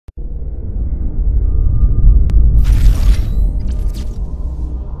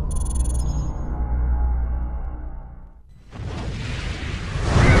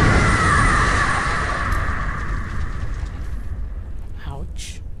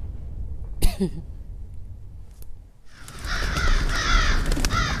Hooray!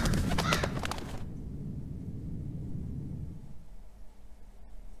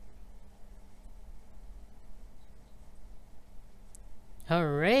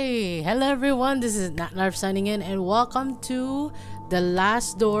 Hello everyone, this is Natnarf signing in, and welcome to The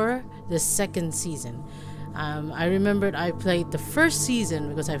Last Door, the second season. I remembered I played the first season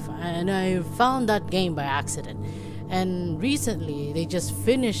because I found that game by accident, and recently they just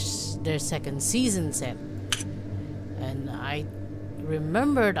finished their second season set, and I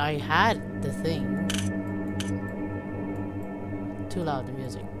remembered I had the thing. Too loud, the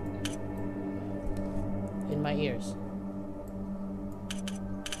music in my ears.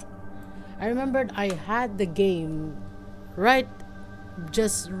 I remembered I had the game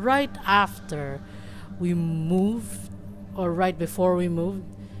just right after we moved, or right before we moved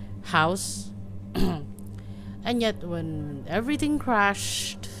house. And yet when everything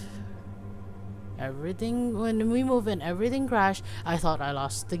crashed, when we moved and everything crashed, I thought I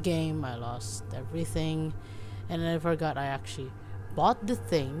lost the game, I lost everything, and I forgot I actually bought the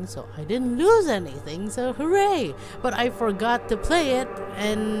thing, so I didn't lose anything, so hooray! But I forgot to play it,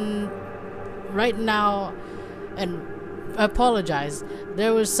 and right now, and I apologize,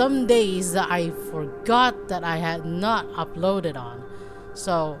 there were some days that I forgot that I had not uploaded on,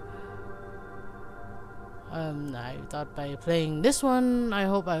 so I thought by playing this one I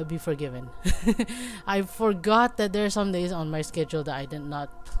hope I would be forgiven. I forgot that there are some days on my schedule that I did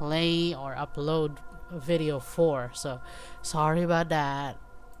not play or upload a video for, so sorry about that.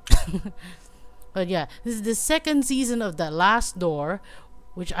 But yeah, this is the second season of The Last Door,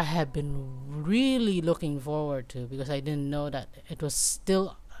 which I have been really looking forward to, because I didn't know that it was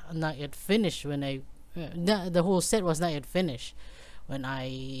still not yet finished when the whole set was not yet finished when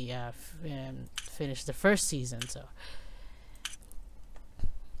I finished the first season. So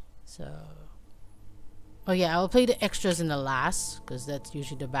oh yeah, I'll play the extras in the last, because that's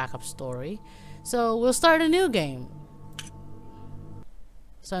usually the backup story. So we'll start a new game.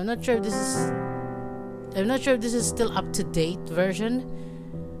 So I'm not sure if this is still up to date version,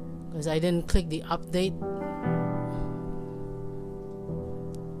 because I didn't click the update.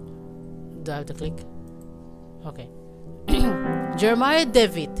 Do I have to click? Okay. Jeremiah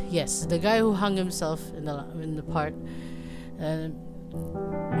David, yes, the guy who hung himself in the part,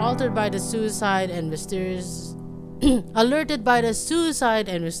 alerted by the suicide and mysterious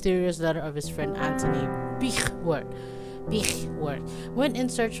letter of his friend Anthony Bichwert, went in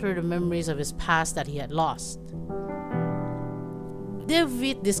search for the memories of his past that he had lost.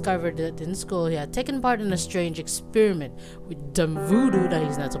 David discovered that in school he had taken part in a strange experiment with dumb voodoo that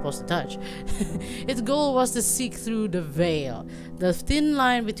he's not supposed to touch. Its goal was to seek through the veil, the thin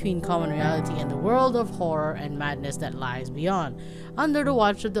line between common reality and the world of horror and madness that lies beyond, under the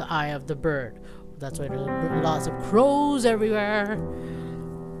watch of the eye of the bird. That's why there are lots of crows everywhere.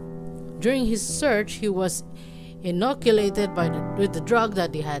 During his search, he was inoculated with the drug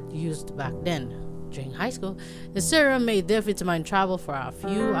that they had used back then. During high school, the serum made David's mind travel for a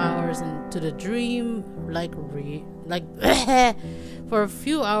few hours into the dream-like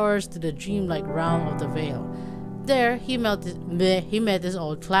realm of the veil. There, he met his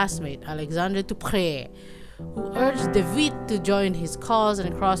old classmate, Alexandre Dupré, who urged David to join his cause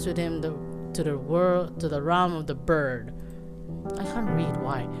and cross with him to the realm of the bird. I can't read,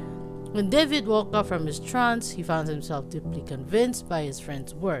 why? When David woke up from his trance, he found himself deeply convinced by his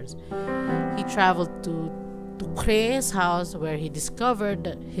friend's words. He traveled to Dupre's house, where he discovered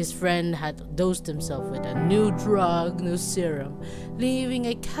that his friend had dosed himself with a new serum, leaving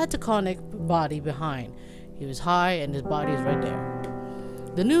a catatonic body behind. He was high and his body is right there.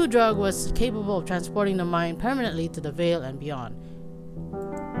 The new drug was capable of transporting the mind permanently to the veil and beyond.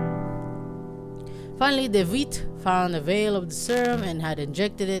 Finally, David found a vial of the serum and had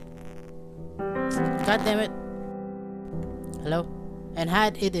injected it. God damn it. Hello? And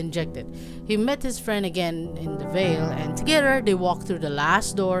had it injected. He met his friend again in the veil, and together they walked through the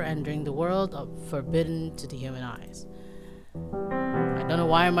last door, entering the world of forbidden to the human eyes. I don't know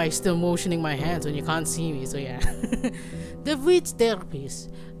why am I still motioning my hands when you can't see me, so yeah. David's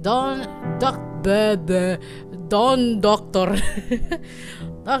therapist, Dr.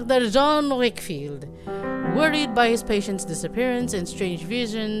 Dr. John Wakefield, worried by his patient's disappearance and strange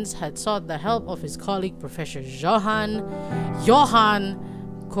visions, had sought the help of his colleague, Professor Johann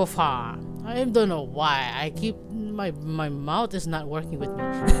Kofar. I don't know why I keep my mouth is not working with me.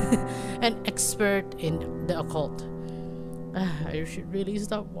 An expert in the occult. I should really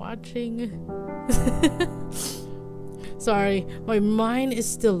stop watching. Sorry, my mind is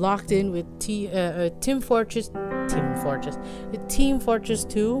still locked in with Team Fortress 2.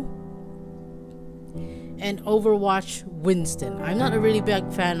 and Overwatch Winston. I'm not a really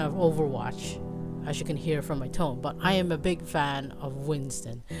big fan of Overwatch, as you can hear from my tone, but I am a big fan of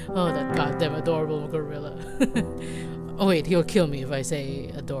Winston. Oh, that goddamn adorable gorilla. Oh wait, he'll kill me if I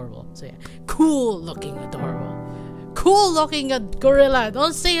say adorable. So yeah, cool looking adorable. Cool looking gorilla.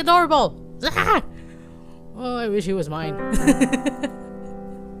 Don't say adorable. Ah! Oh, I wish he was mine.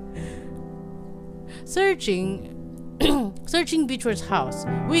 Searching Beechworth's house,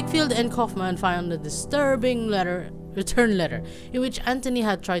 Wakefield and Kaufman found a disturbing return letter in which Anthony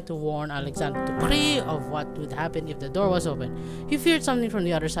had tried to warn Alexander Dupre of what would happen if the door was open. He feared something from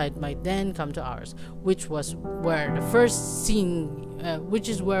the other side might then come to ours, which was where the first scene, which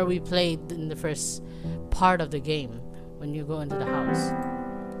is where we played in the first part of the game when you go into the house.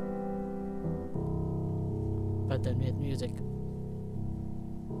 But then we had music.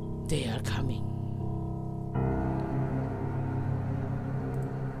 They are coming.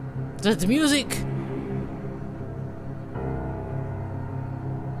 That's music!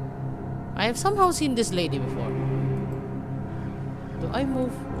 I have somehow seen this lady before. Do I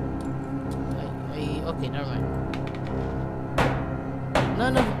move? Okay, never mind.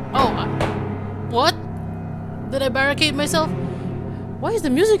 None of... Oh! What? Did I barricade myself? Why is the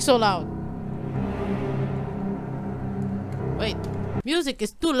music so loud? Wait. Music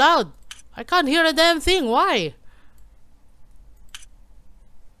is too loud. I can't hear a damn thing. Why?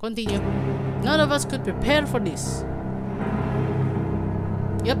 Continue. None of us could prepare for this.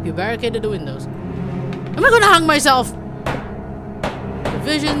 Yep, you barricaded the windows. Am I gonna hang myself? The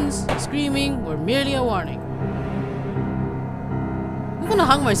visions, screaming, were merely a warning. I'm gonna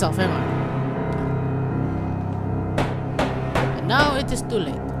hang myself, am I? And now it is too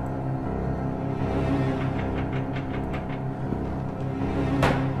late.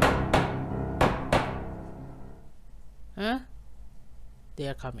 Huh? They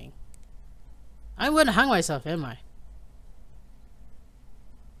are coming. I'm gonna hang myself, am I?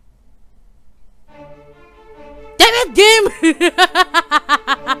 Damn it, game!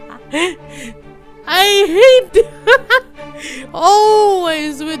 I hate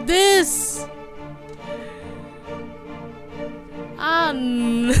always with this.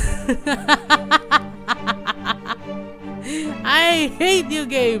 I hate you,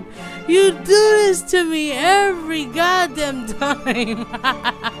 game. You do this to me every goddamn time.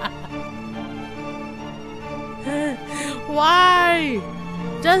 Why?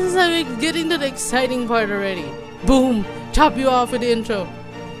 Just as I'm getting to the exciting part already. Boom! Chop you off with the intro.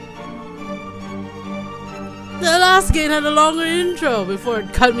 The last game had a longer intro before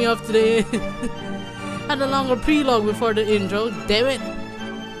it cut me off today. Had a longer prelogue before the intro. Damn it!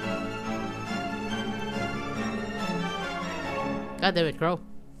 God damn it, Crow.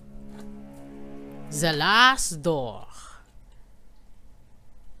 The last door.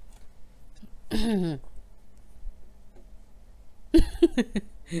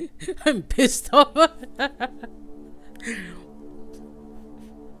 I'm pissed off.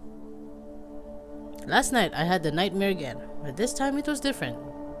 Last night I had the nightmare again, but this time it was different.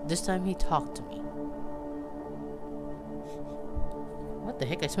 This time he talked to me. What the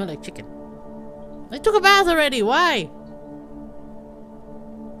heck? I smell like chicken. I took a bath already. Why?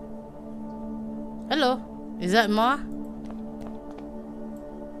 Hello? Is that Ma?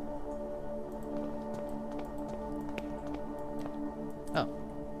 Oh.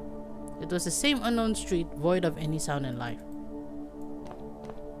 It was the same unknown street, void of any sound and life.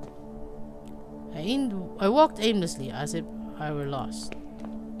 I walked aimlessly as if I were lost.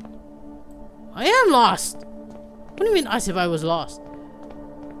 I am lost! What do you mean as if I was lost?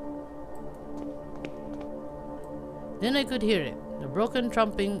 Then I could hear it. The broken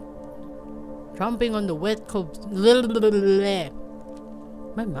trumping on the wet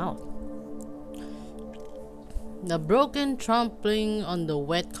my mouth. The broken trampling on the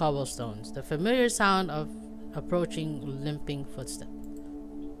wet cobblestones. The familiar sound of approaching limping footsteps.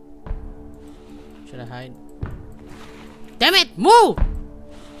 Should I hide? Damn it! Move!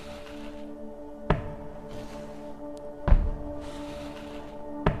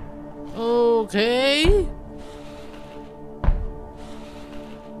 Okay.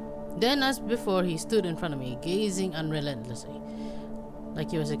 Then, as before, he stood in front of me, gazing unrelentlessly,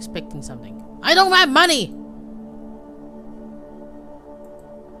 like he was expecting something. I don't have money!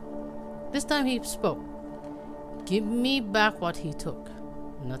 This time he spoke. Give me back what he took.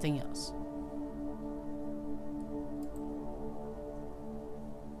 Nothing else.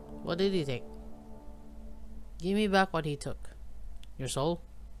 What did he take? Give me back what he took. Your soul?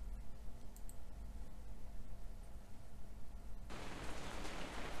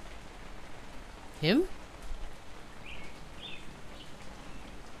 Him?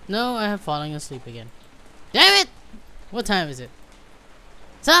 No, I have fallen asleep again. Damn it! What time is it?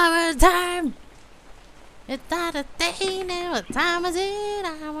 Summertime! It's not a day now. What time is it?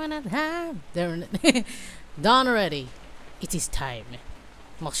 I want a time. There, dawn already. It is time,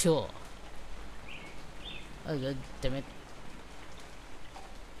 monsieur. Oh, God damn it!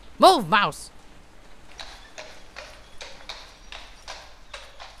 Move, mouse.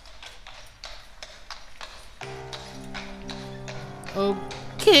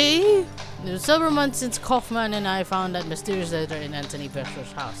 Okay. It was several months since Kaufman and I found that mysterious letter in Anthony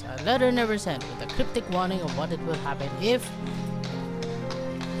Vesper's house. A letter never sent, with a cryptic warning of what it would happen if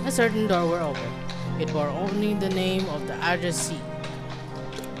a certain door were opened. It bore only the name of the addressee,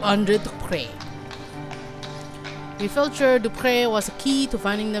 Andre Dupre. We felt sure Dupre was a key to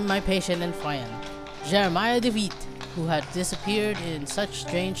finding them my patient and friend, Jeremiah DeViant, who had disappeared in such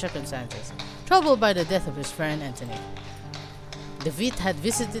strange circumstances, troubled by the death of his friend Anthony. DeViant had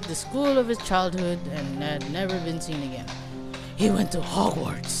visited the school of his childhood and had never been seen again. He went to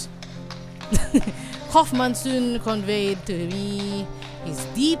Hogwarts. Kaufman soon conveyed to me his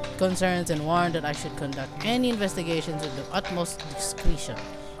deep concerns and warned that I should conduct any investigations with the utmost discretion.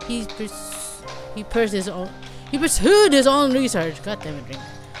 He pursued his own research. God damn it, Ring.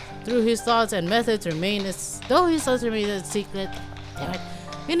 Through his thoughts and methods remained a secret. Damn it.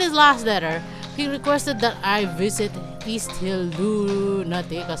 In his last letter, he requested that I visit East Hill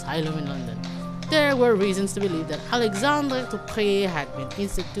Lunatic Asylum in London. There were reasons to believe that Alexandre Dupre had been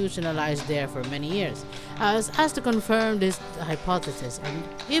institutionalized there for many years. I was asked to confirm this hypothesis, and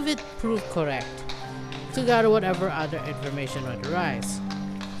if it proved correct, to gather whatever other information would arise.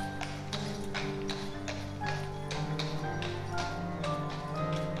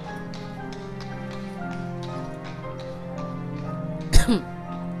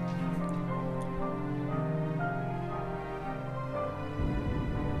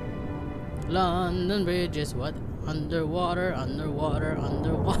 London Bridge is what? Underwater.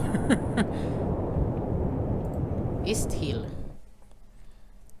 East Hill.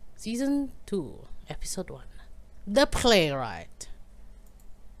 Season 2, Episode 1. The Playwright.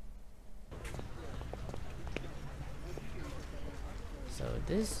 So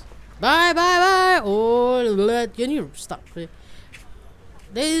this... Bye! Oh, can you stop?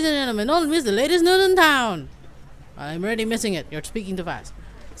 Ladies and gentlemen, don't miss the latest news in town. I'm already missing it. You're speaking too fast.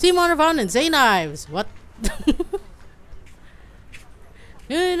 Seymour found insane knives. What?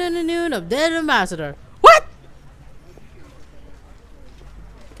 Noon of dead ambassador. What?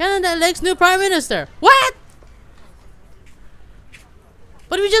 Canada elects new prime minister. What?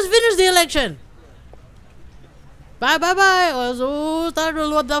 But we just finished the election. Bye. Oh,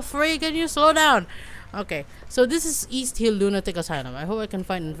 what the freak? Can you slow down? Okay, so this is East Hill Lunatic Asylum. I hope I can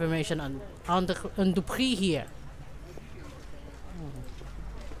find information on Dupree here.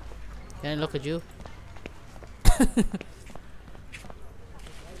 Can I look at you?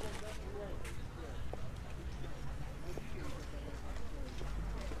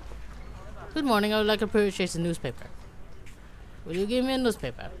 Good morning, I would like to purchase a newspaper. Will you give me a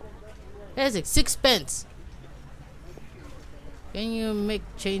newspaper? There's like 6 pence. Can you make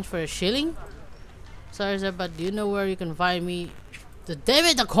change for a shilling? Sorry sir, but do you know where you can find me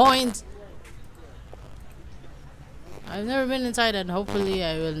the coins? I've never been inside and hopefully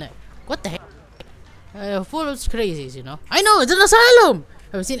I will never. What the heck? Full of crazies, you know. I know, it's an asylum!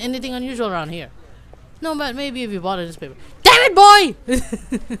 Have you seen anything unusual around here? No, but maybe if you bought a newspaper. Damn it, boy!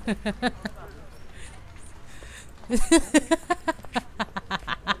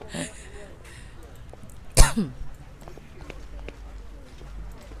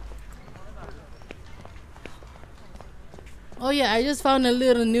 Oh yeah, I just found a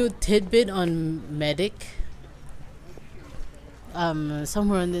little new tidbit on Medic.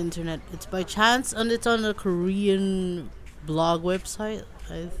 Somewhere on the internet. It's by chance and it's on a Korean blog website,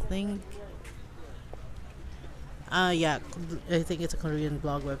 I think. Yeah, I think it's a Korean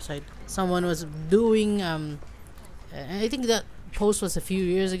blog website. Someone was doing I think that post was a few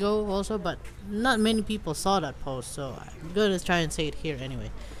years ago also, but not many people saw that post, so I'm gonna try and say it here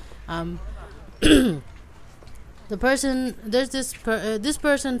anyway. The person, there's this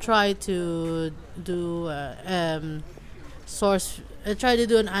person tried to do tried to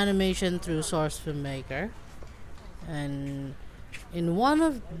do an animation through Source Filmmaker, and in one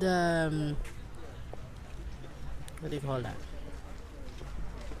of the what do you call that?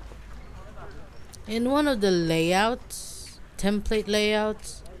 In one of the layouts, template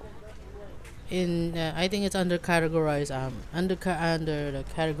layouts, in I think it's under categorized under the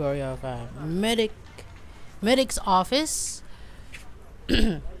category of medic's office,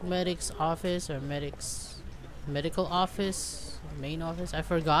 medic's office or medic's medical office, main office, I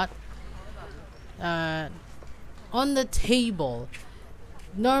forgot. On the table,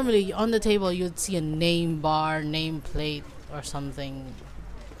 normally on the table you'd see a name bar, name plate, or something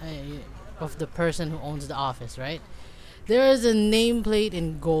of the person who owns the office, right? There is a nameplate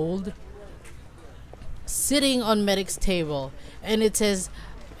in gold sitting on Medic's table, and it says,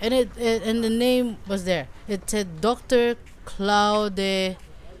 and and the name was there. It said Dr. Claude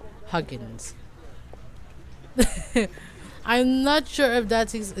Huggins. I'm not sure if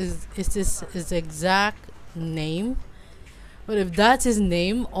that's his exact name, but if that's his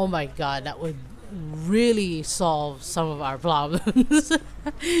name, oh my god, that would really solve some of our problems.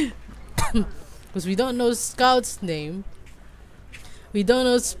 Because we don't know Scout's name, we don't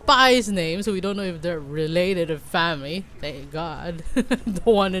know Spy's name, so we don't know if they're related or family. Thank God. Don't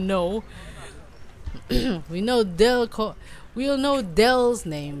want to know. We know we'll know Dell's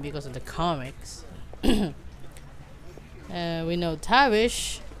name because of the comics. We know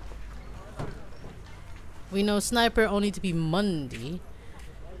Tavish. We know Sniper only to be Mundy,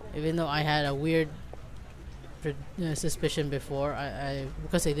 even though I had a weird suspicion before. I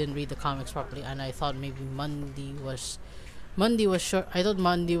because I didn't read the comics properly, and I thought maybe Mundy was short. I thought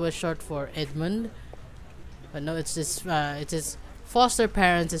Mundy was short for Edmund, but no, it's his foster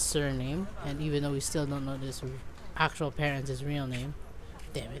parents' surname, and even though we still don't know this actual parents' real name,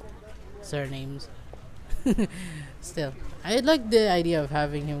 damn it, surnames. Still, I like the idea of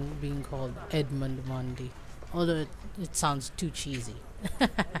having him being called Edmund Mundy, although it sounds too cheesy.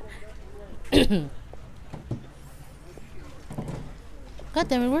 God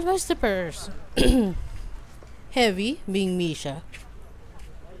damn it, where's my slippers? Heavy, being Misha.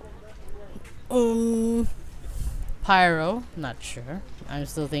 Pyro, not sure. I'm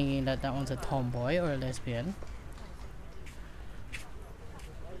still thinking that one's a tomboy or a lesbian.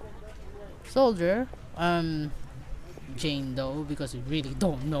 Soldier, Jane Doe, because we really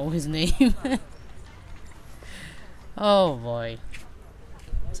don't know his name. Oh boy.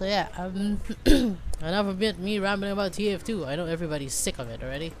 So yeah, enough of me rambling about TF2. I know everybody's sick of it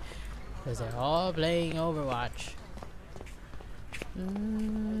already, because they're all playing Overwatch.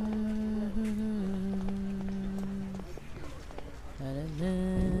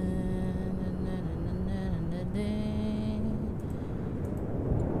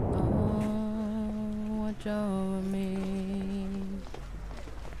 Watch over me.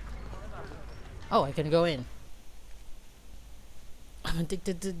 Oh, I can go in. I'm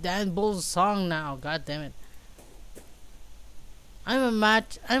addicted to Dan Bull's song now. God damn it. I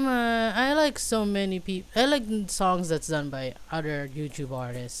like so many people. I like songs that's done by other YouTube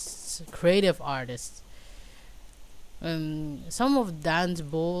artists, creative artists. Some of Dan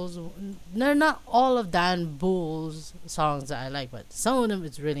Bull's, they're not all of Dan Bull's songs that I like, but some of them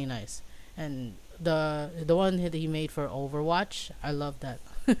it's really nice. And the one that he made for Overwatch, I love that.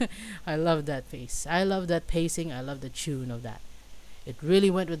 I love that pace. I love that pacing. I love the tune of that. It really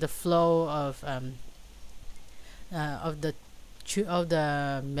went with the flow of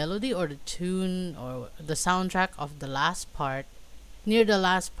the melody or the tune or the soundtrack of the last part, near the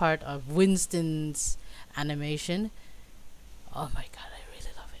last part of Winston's animation. Oh my god, I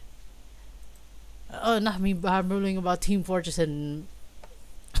really love it. Oh, not me babbling about Team Fortress and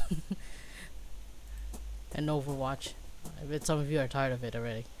and Overwatch. I bet some of you are tired of it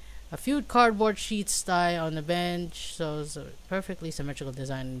already. A few cardboard sheets tie on the bench, so it's a perfectly symmetrical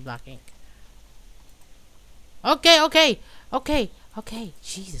design in black ink. Okay.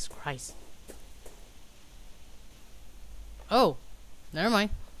 Jesus Christ. Oh, never mind.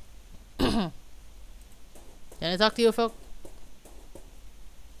 Can I talk to you, folk?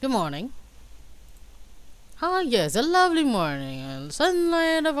 Good morning. Ah, yes, a lovely morning, and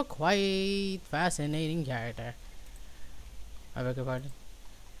sunlight of a quite fascinating character. I beg your pardon.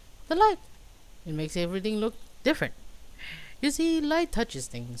 The light. It makes everything look different. You see, light touches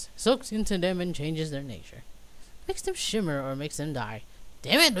things, soaks into them, and changes their nature. Makes them shimmer or makes them die.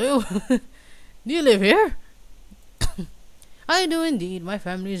 Damn it, Lou! Do you live here? I do indeed. My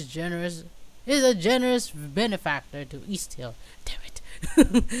family is a generous benefactor to East Hill. Damn it.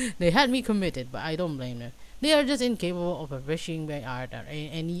 They had me committed, but I don't blame them. They are just incapable of appreciating my art or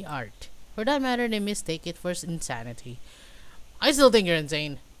any art. For that matter, they mistake it for insanity. I still think you're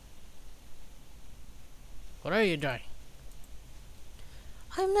insane. What are you drawing?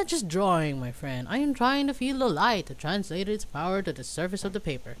 I'm not just drawing, my friend. I am trying to feel the light to translate its power to the surface of the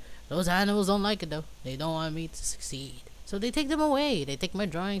paper. Those animals don't like it though. They don't want me to succeed. So they take them away. They take my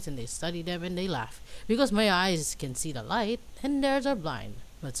drawings and they study them and they laugh. Because my eyes can see the light and theirs are blind.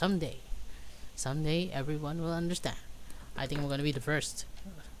 But someday everyone will understand. I think I'm gonna be the first.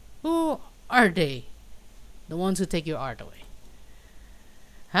 Who are they? the ones who take your art away.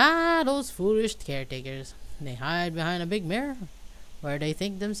 Ah, those foolish caretakers. They hide behind a big mirror where they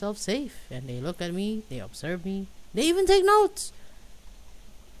think themselves safe, and they look at me, they observe me, they even take notes.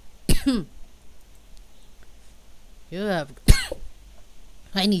 You have...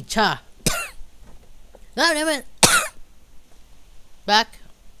 I need cha. Damn it. Back.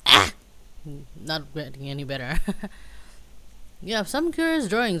 Ah! Not getting any better. You have some curious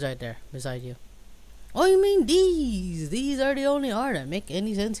drawings right there beside you. Oh, you mean these? These are the only art that make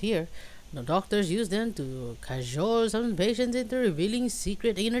any sense here. The doctors use them to cajole some patients into revealing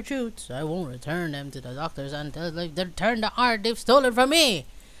secret inner truths. I won't return them to the doctors until they return the art they've stolen from me.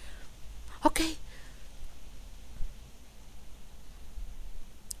 Okay.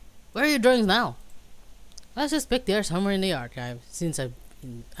 Where are your drawings now? I suspect they are somewhere in the archive, since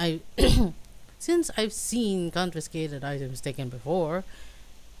since I've seen confiscated items taken before.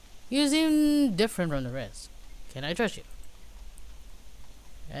 You seem different from the rest. Can I trust you?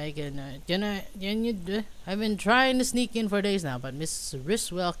 I've been trying to sneak in for days now, but Miss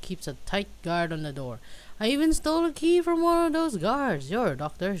Riswell keeps a tight guard on the door. I even stole a key from one of those guards. You're a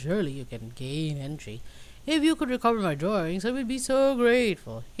doctor, surely you can gain entry. If you could recover my drawings, I would be so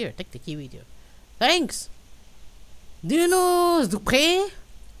grateful. Here, take the key with you. Thanks! Do you know Dupre?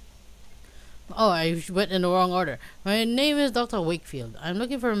 Oh, I went in the wrong order. My name is Dr. Wakefield. I'm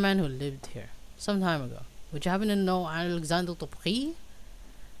looking for a man who lived here some time ago. Would you happen to know Alexander Dupre?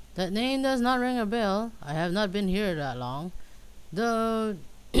 That name does not ring a bell. I have not been here that long. Though...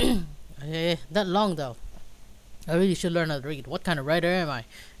 that long, though. I really should learn how to read. What kind of writer am I?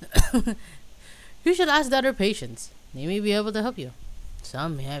 You should ask the other patients. They may be able to help you.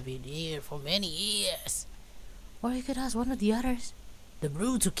 Some have been here for many years. Or you could ask one of the others. The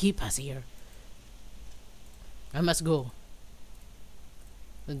brutes who keep us here. I must go.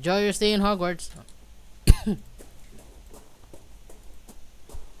 Enjoy your stay in Hogwarts.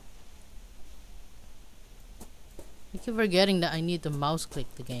 I keep forgetting that I need to mouse click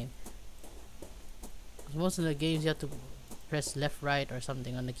the game. Because most of the games you have to press left, right, or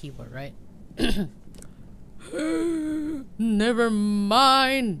something on the keyboard, right? Never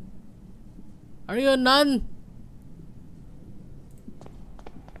mind. Are you a nun?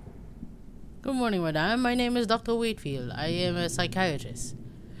 Good morning, madam. My name is Dr. Wakefield. I am a psychiatrist.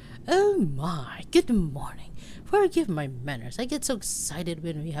 Oh my, good morning. Forgive my manners. I get so excited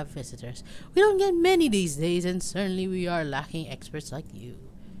when we have visitors. We don't get many these days, and certainly we are lacking experts like you.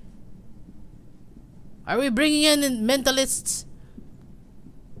 Are we bringing in mentalists?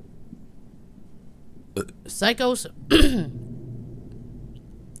 Psychos?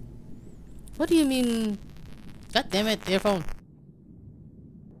 What do you mean? God damn it, earphone.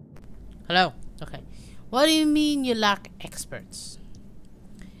 Hello. Okay. What do you mean you lack experts?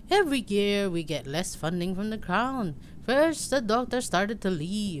 Every year we get less funding from the crown. First the doctors started to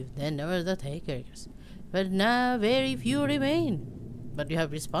leave, then there were the takers. But now very few remain. But we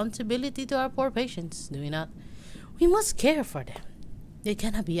have responsibility to our poor patients, do we not? We must care for them. They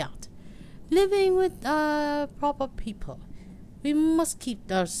cannot be out. Living with proper people. We must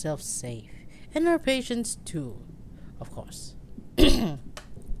keep ourselves safe. And our patients too, of course.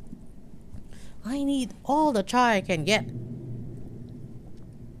 I need all the chai I can get.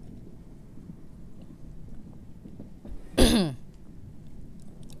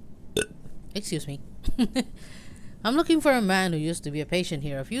 Excuse me. I'm looking for a man who used to be a patient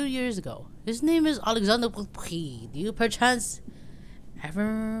here a few years ago. His name is Alexander Dupree. Do you perchance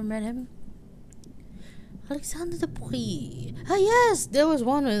ever met him? Alexander Dupree. Ah yes, there was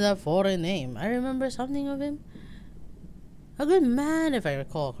one with a foreign name. I remember something of him. A good man, if I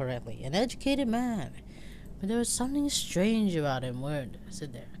recall correctly. An educated man. But there was something strange about him. Word,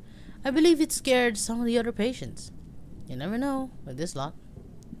 sit there. I believe it scared some of the other patients. You never know with this lot.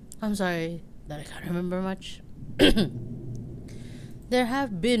 I'm sorry that I can't remember much. There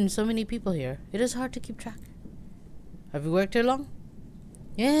have been so many people here. It is hard to keep track. Have you worked here long?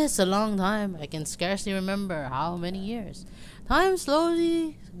 Yes, a long time. I can scarcely remember how many years. Time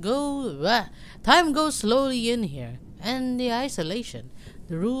goes slowly in here. And the isolation.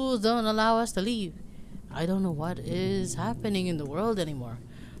 The rules don't allow us to leave. I don't know what is happening in the world anymore.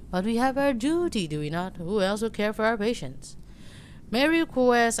 But we have our duty, do we not? Who else will care for our patients? May I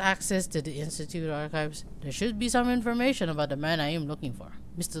request access to the Institute archives? There should be some information about the man I am looking for,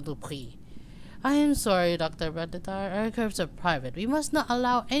 Mr. Dupree. I am sorry, Doctor, but our archives are private. We must not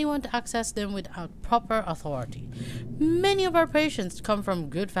allow anyone to access them without proper authority. Many of our patients come from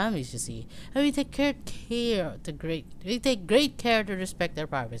good families, you see, and we take great care to respect their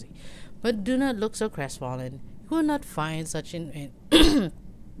privacy. But do not look so crestfallen. You will not find such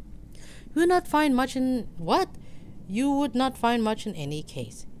You would not find much in what? You would not find much in any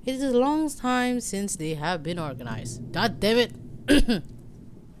case. It is a long time since they have been organized. God damn it!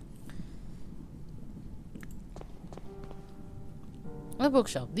 A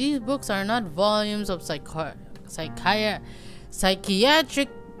bookshelf. These books are not volumes of psychiatry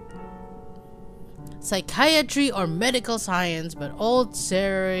or medical science, but old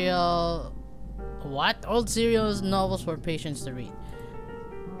serial novels for patients to read.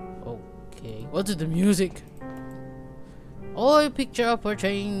 Okay, what is the music? Oh, a picture of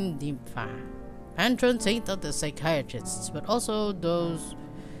portraying Dimfa, patron saint of the psychiatrists, but also those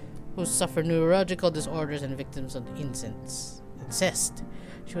who suffer neurological disorders and victims of incest.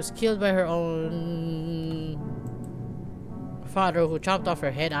 She was killed by her own father, who chopped off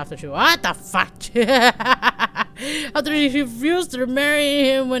her head after she— what the fuck? After she refused to marry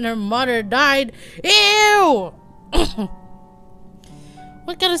him when her mother died. Ew!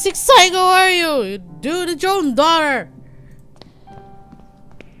 What kind of sick psycho are you? You do it to your own daughter.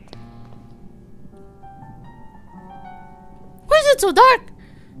 Why is it so dark?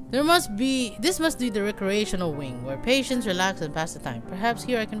 This must be the recreational wing, where patients relax and pass the time. Perhaps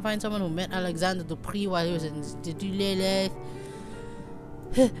here I can find someone who met Alexander Dupree while he was in institute.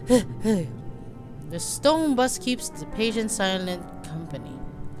 The stone bus keeps the patient silent company.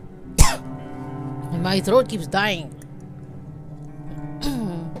 And my throat keeps dying.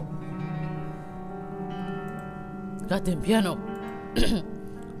 Goddamn piano.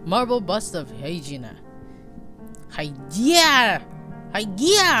 Marble bust of Hygiena. Hygiea!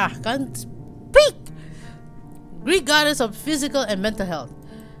 Can't speak! Greek goddess of physical and mental health.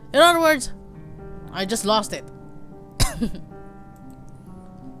 In other words, I just lost it.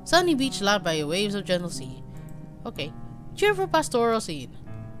 Sunny beach lapped by waves of gentle sea. Okay. Cheerful pastoral scene.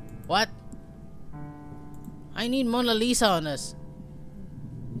 What? I need Mona Lisa on us.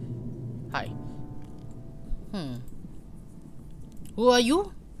 Hi. Who are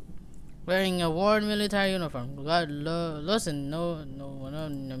you? Wearing a worn military uniform. God, listen, no,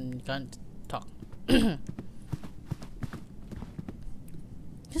 can't talk. Excuse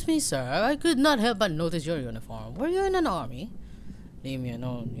me, sir. I could not help but notice your uniform. Were you in an army? Leave me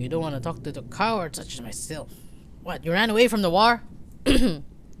alone. You don't want to talk to the cowards such as myself. What, you ran away from the war?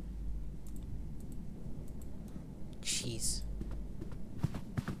 Jeez.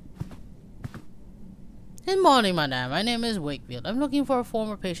 Good morning, madam. My name is Wakefield. I'm looking for a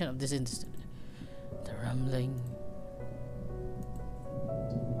former patient of this institute. The rumbling.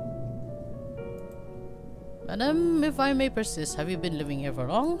 Madam, if I may persist, have you been living here for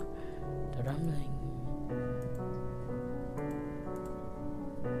long? The rumbling.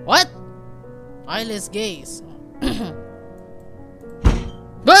 What? Eyeless gaze.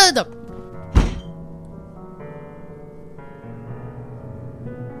 What up?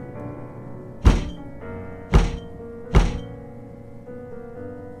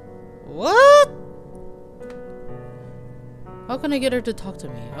 What? How can I get her to talk to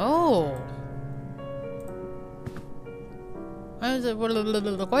me? Oh.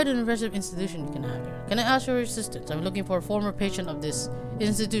 Quite an impressive institution you can have here. Can I ask for your assistance? I'm looking for a former patient of this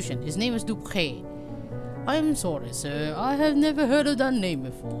institution. His name is Dupree. I'm sorry, sir. I have never heard of that name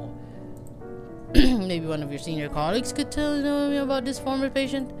before. Maybe one of your senior colleagues could tell me about this former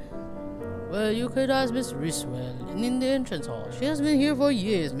patient? Well, you could ask Miss Riswell in the entrance hall. She has been here for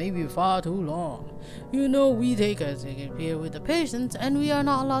years, maybe far too long. You know, we take her to appear with the patients, and we are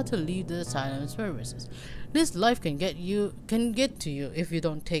not allowed to leave the asylum services. This life can get to you if you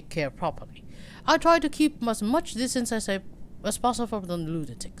don't take care properly. I try to keep as much distance as possible from the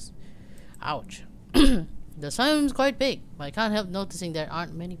lunatics. Ouch. The asylum's quite big, but I can't help noticing there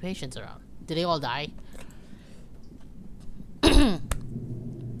aren't many patients around. Did they all die?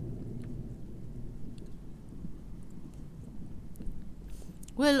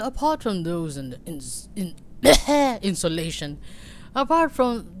 Well, apart from those in the insulation, apart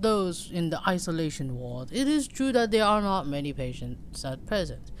from those in the isolation ward, it is true that there are not many patients at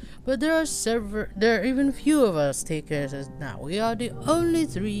present. But there are even few of us take care of us now. We are the only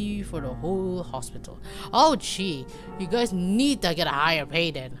 3 for the whole hospital. Oh gee, you guys need to get a higher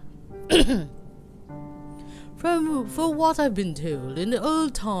pay then. For what I've been told, in the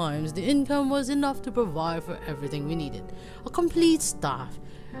old times, the income was enough to provide for everything we needed. A complete staff,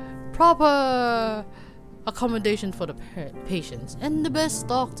 proper accommodation for the patients, and the best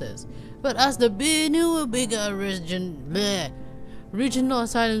doctors. But as the bigger regional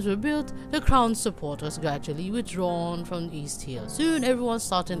asylums were built, the Crown's support was gradually withdrawn from East Hill. Soon everyone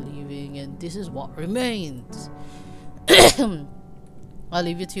started leaving, and this is what remains. I'll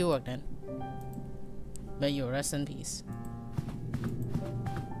leave you to your work then. May you rest in peace.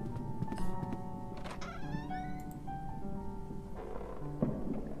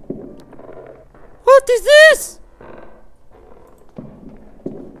 What is this?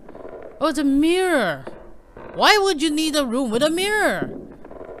 Oh, it's a mirror. Why would you need a room with a mirror?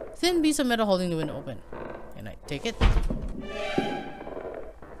 Thin piece of metal holding the window open. Can I take it?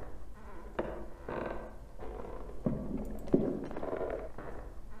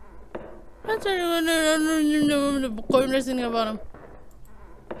 That's the corner's thing about him.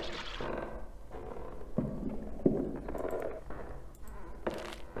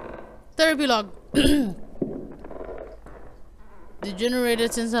 Therapy log.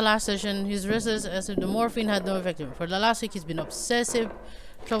 Degenerated since the last session. He's restless as if the morphine had no effect on him. For the last week, he's been obsessive,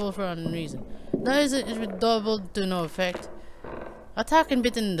 trouble for unknown reason. That is redoubled to no effect. Attack and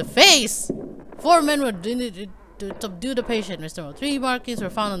bitten in the face. 4 men were to subdue the patient, Mr. Mo. 3 markings were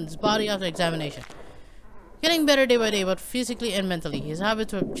found on his body after examination. Getting better day by day, but physically and mentally. His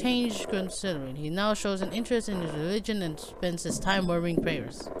habits have changed considerably. He now shows an interest in his religion and spends his time murmuring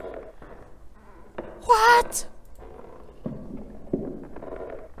prayers. What?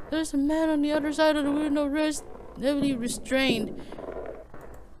 There's a man on the other side of the window, heavily restrained.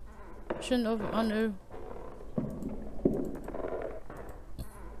 Of honor.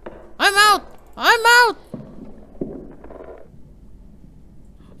 I'm out! I'm out!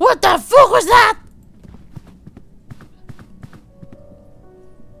 What the fuck was that?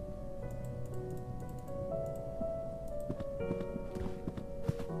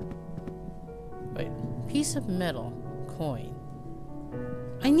 Wait, piece of metal, coin.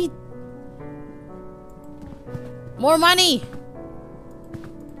 I need more money.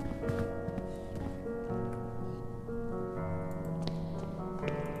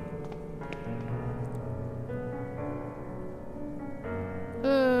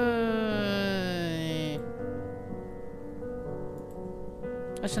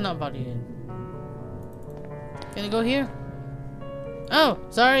 I should not body in. Can I go here? Oh,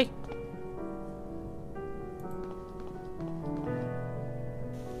 sorry.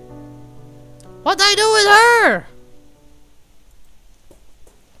 What do I do with her?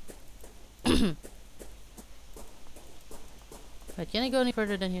 Wait, can I go any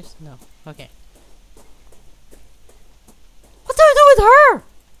further than here? No. Okay. What do I do with her?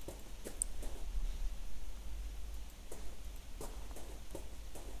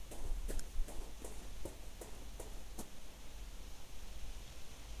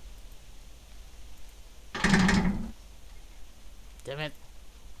 Damn it.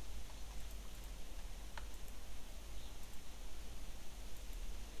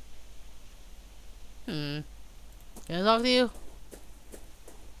 Can I talk to you?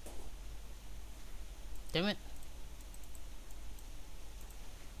 Damn it.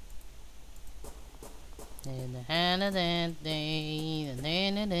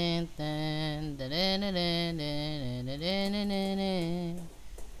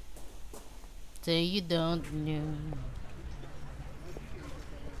 Say you don't know.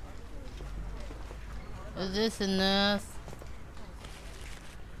 Is this enough?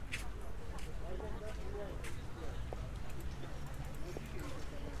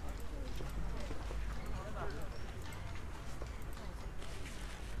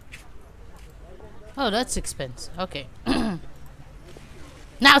 Oh, that's expensive. Okay.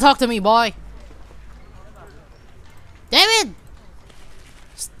 Now talk to me, boy. Damn it!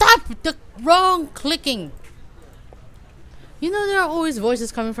 Stop the wrong clicking. You know, there are always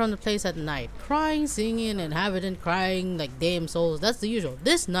voices coming from the place at night. Crying, singing, inhabitant crying like damn souls. That's the usual.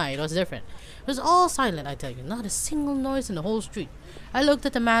 This night was different. It was all silent, I tell you. Not a single noise in the whole street. I looked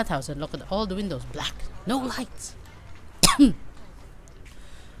at the madhouse and looked at all the windows. Black. No lights.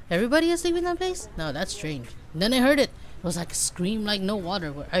 Everybody asleep in that place? No, that's strange. And then I heard it. It was like a scream like no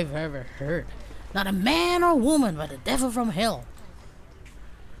other I've ever heard. Not a man or woman, but a devil from hell.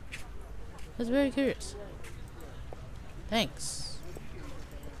 That's very curious. Thanks.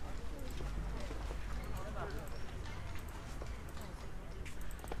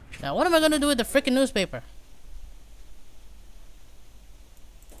 Now, what am I gonna do with the freaking newspaper?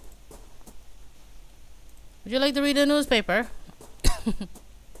 Would you like to read the newspaper?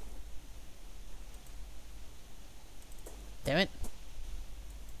 Damn it.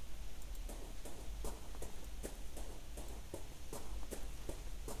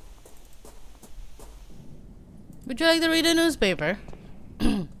 Would you like to read a newspaper?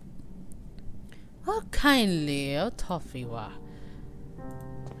 How kindly, how tough you are.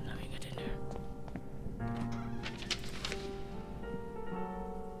 Let me get in there.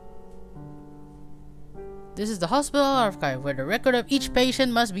 This is the hospital archive where the record of each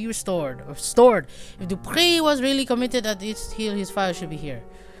patient must be restored or stored. If Dupree was really committed at its heel, his file should be here.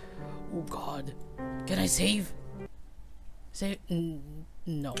 Oh God. Can I save? Say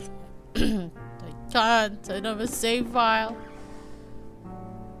no. I can't. I don't have a save file.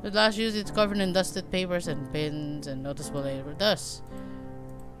 The last used it's covered in dusted papers and pins and noticeable labor dust.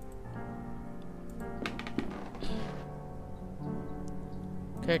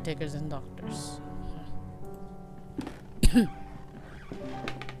 Caretakers and doctors.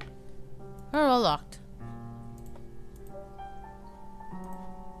 Are all locked.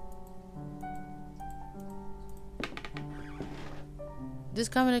 This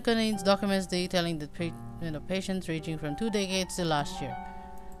cabinet contains documents detailing the treatment of patients ranging from 2 decades to last year.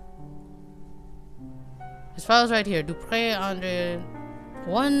 His file's right here. Dupre under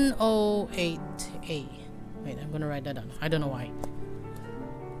 108A. Wait, I'm gonna write that down. I don't know why.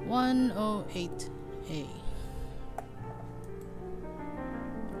 108A.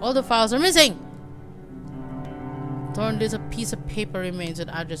 All the files are missing! Torn, there's a piece of paper remains with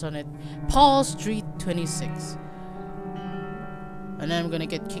address on it. Paul Street 26. And then I'm gonna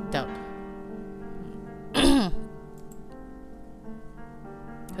get kicked out.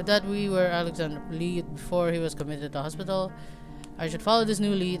 For that we were Alexander lead before he was committed to hospital. I should follow this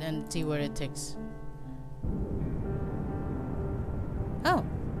new lead and see where it takes. Oh,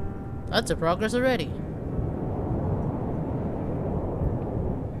 that's a progress already.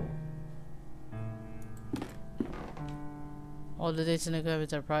 All the dates in the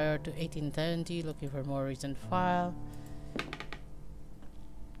comments are prior to 1870. Looking for more recent file.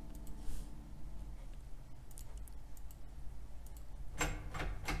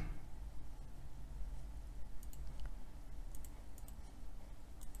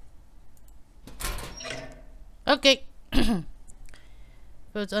 Okay.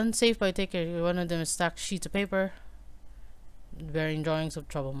 But it's unsafe by taker. One of them is stacked sheets of paper bearing drawings of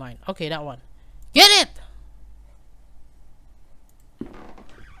troubled mind. Okay, that one. Get it!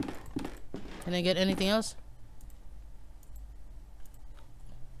 Can I get anything else?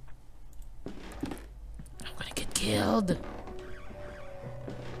 I'm gonna get killed.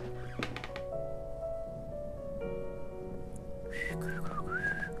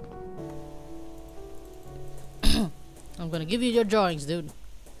 I'm gonna give you your drawings, dude.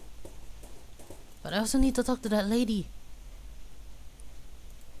 But I also need to talk to that lady.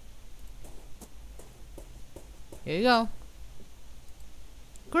 Here you go.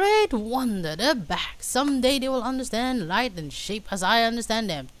 Great wonder, they're back. Someday they will understand light and shape as I understand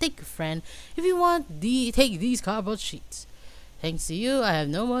them. Take a friend. If you want, take these cardboard sheets. Thanks to you, I have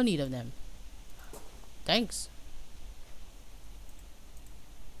no more need of them. Thanks.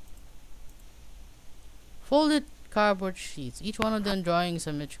 Folded cardboard sheets. Each one of them drawing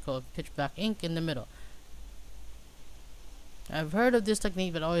symmetrical pitch black ink in the middle. I've heard of this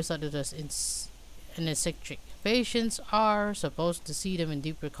technique, but always thought it was an eccentric. Patients are supposed to see them in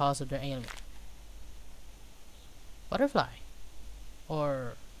deeper cause of their ailment. Butterfly.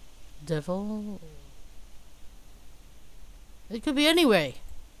 Or devil. It could be anyway.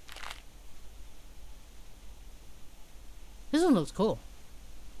 This one looks cool.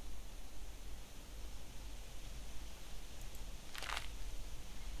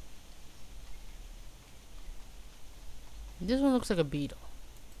 This one looks like a beetle.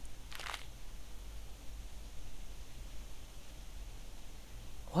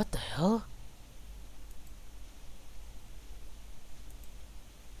 What the hell?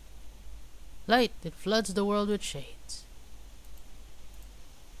 Light that floods the world with shades.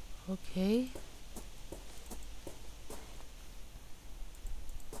 Okay.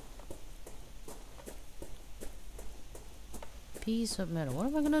 Piece of metal. What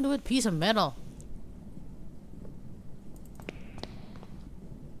am I gonna do with piece of metal?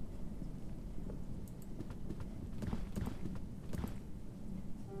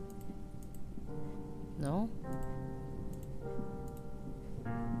 No?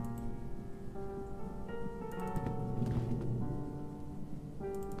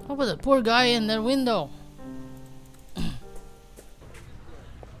 How about the poor guy in their window?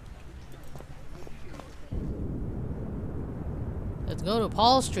 Let's go to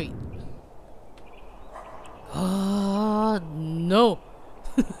Paul Street. No.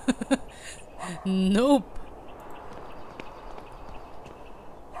 Nope.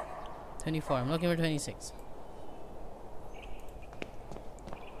 24. I'm looking for 26.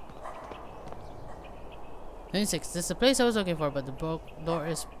 This is the place I was looking for, but the door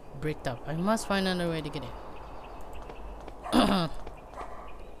is bricked up. I must find another way to get in.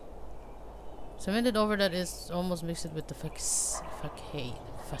 Cemented over that is almost mixed with the facade.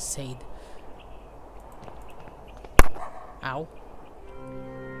 Ow.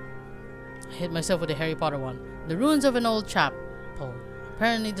 I hit myself with the Harry Potter one. The ruins of an old chapel,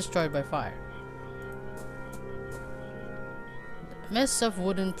 apparently destroyed by fire. mess of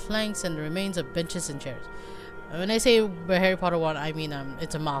wooden planks and the remains of benches and chairs. When I say Harry Potter wand, I mean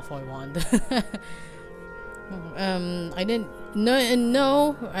it's a Malfoy wand. I didn't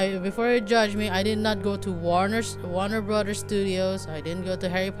before you judge me, I did not go to Warner Brothers Studios. I didn't go to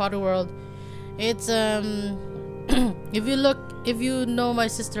Harry Potter World. It's if you know my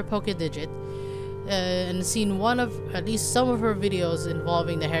sister Pokedigit and seen at least some of her videos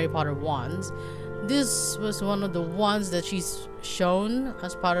involving the Harry Potter wands, this was one of the ones that she's shown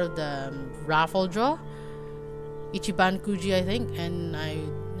as part of the raffle draw. Ichiban Kuji, I think,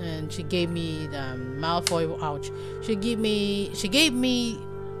 and she gave me the Malfoy. Ouch! She gave me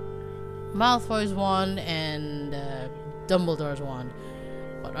Malfoy's wand and Dumbledore's wand,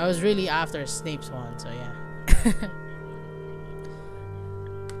 but I was really after Snape's wand. So yeah.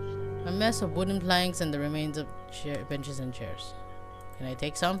 A mess of wooden planks and the remains of benches and chairs. Can I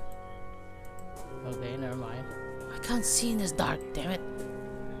take some? Okay, never mind. I can't see in this dark. Damn it.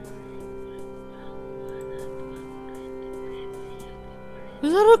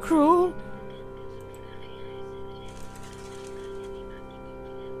 Is that a crow?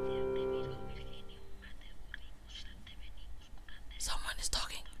 Someone is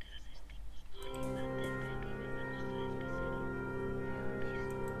talking.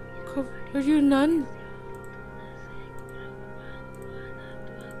 Are you a nun?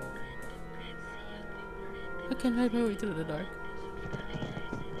 I can't hide my way through the dark.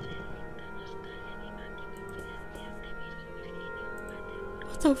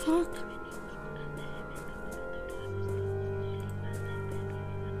 What the fuck?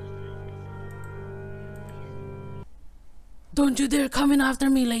 Don't you dare come in after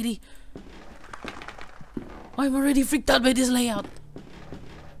me, lady. I'm already freaked out by this layout.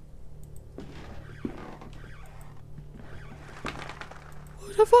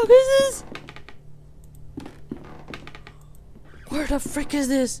 What the fuck is this? Where the frick is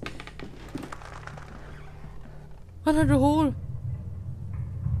this? Another hole.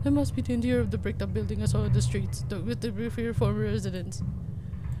 That must be the interior of the bricked up building I saw in the streets with the former residents.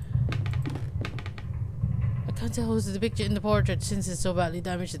 I can't tell who's the picture in the portrait since it's so badly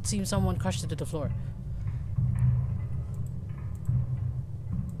damaged it seems someone crushed it to the floor.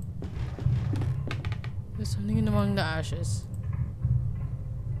 There's something in among the ashes.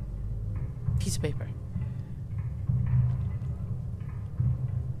 Piece of paper.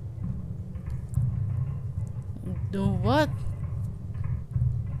 The what?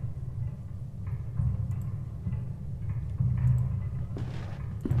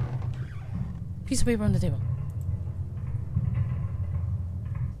 Piece of paper on the table.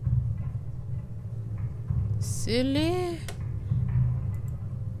 Silly.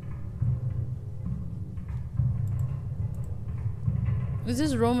 Is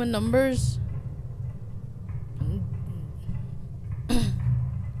this Roman numbers?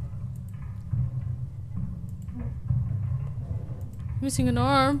 Missing an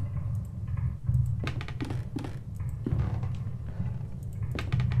arm.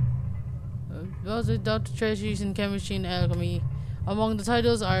 Was it Dr. Treasures in Chemistry and Alchemy? Among the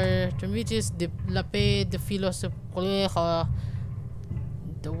titles are Tremitius de Lape de Philosophe,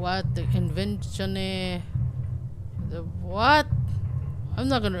 the what? The Inventione. The what? I'm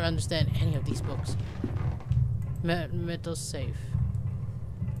not gonna understand any of these books. Metal safe.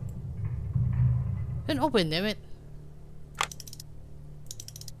 Then open, damn it.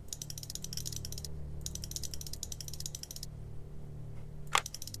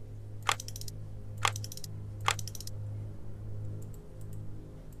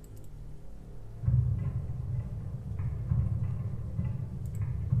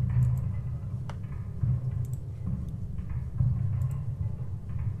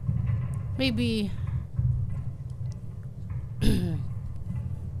 Maybe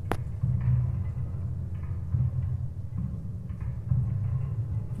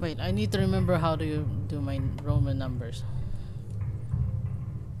wait, I need to remember how to do my Roman numbers.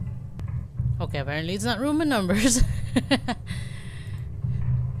 Okay, apparently it's not Roman numbers.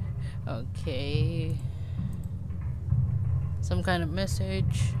 Okay. Some kind of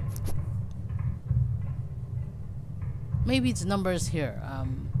message. Maybe it's numbers here.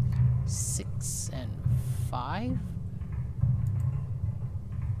 6 and 5.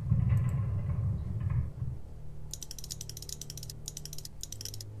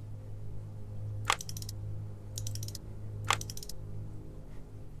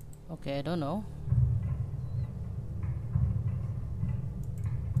 Okay, I don't know.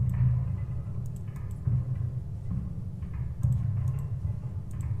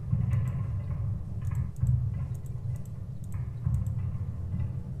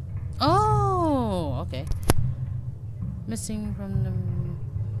 Missing from the...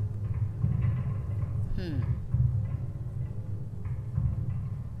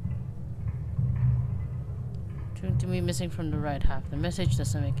 Trying to be missing from the right half. The message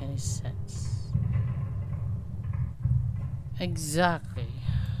doesn't make any sense. Exactly.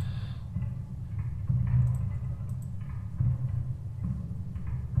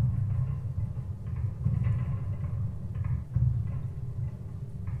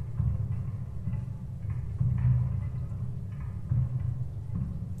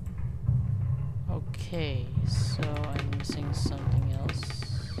 Okay, so I'm missing something else.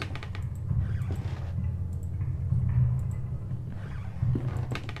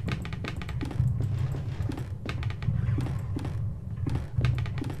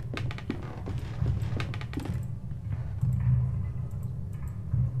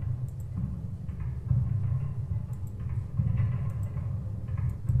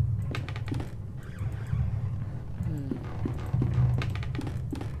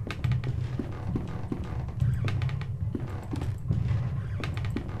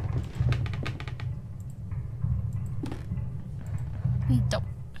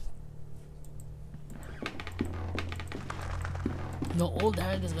 No, old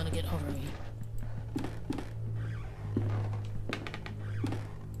Derek is gonna get over me.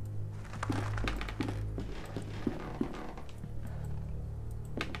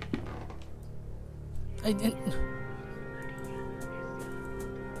 I didn't.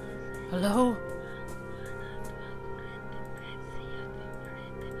 Hello?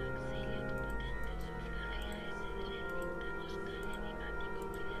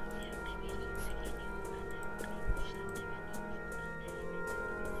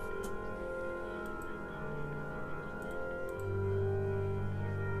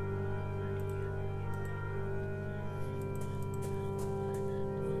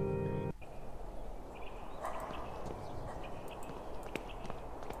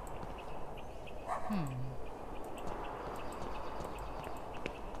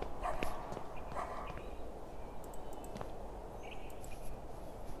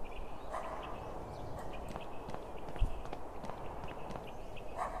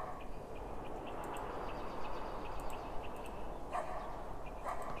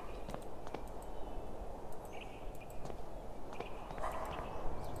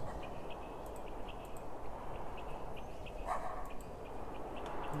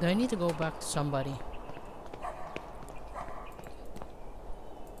 Do I need to go back to somebody?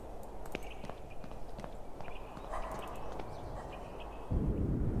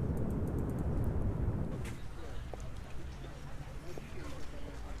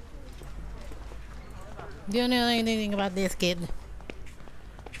 Do you know anything about this kid?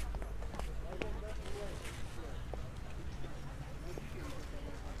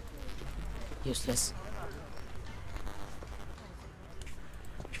 Useless.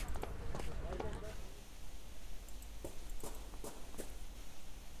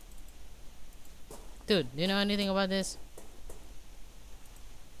 Dude, do you know anything about this?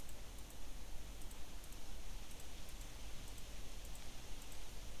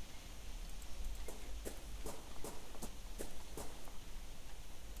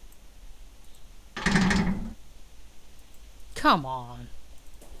 Come on.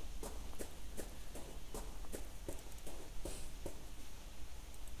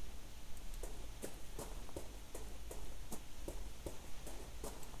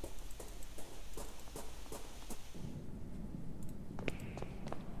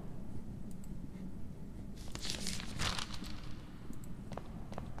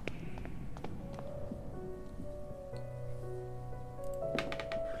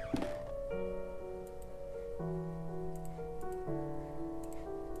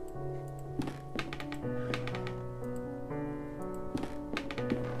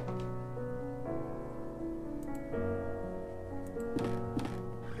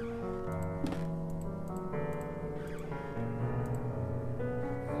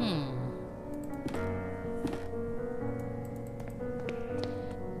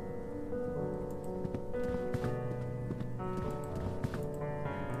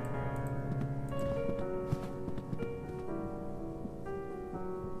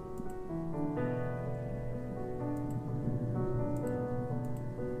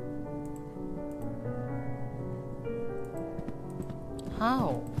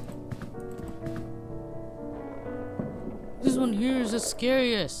 How? This one here is the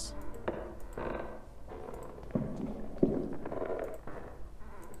scariest.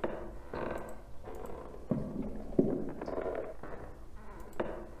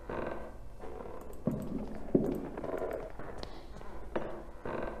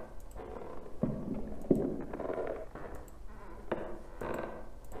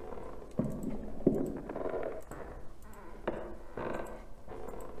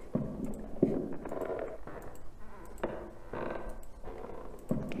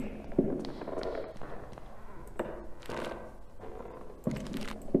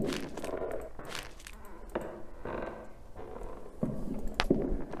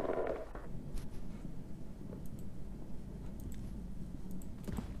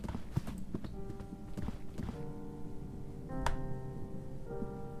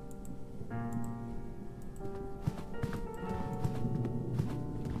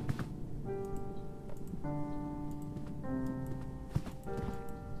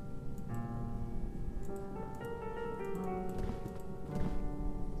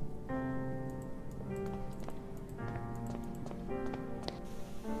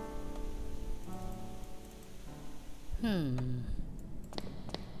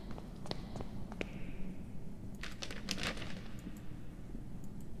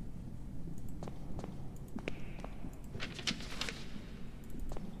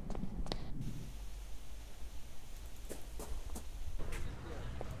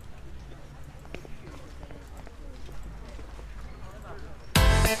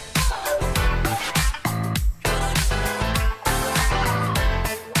 Bye.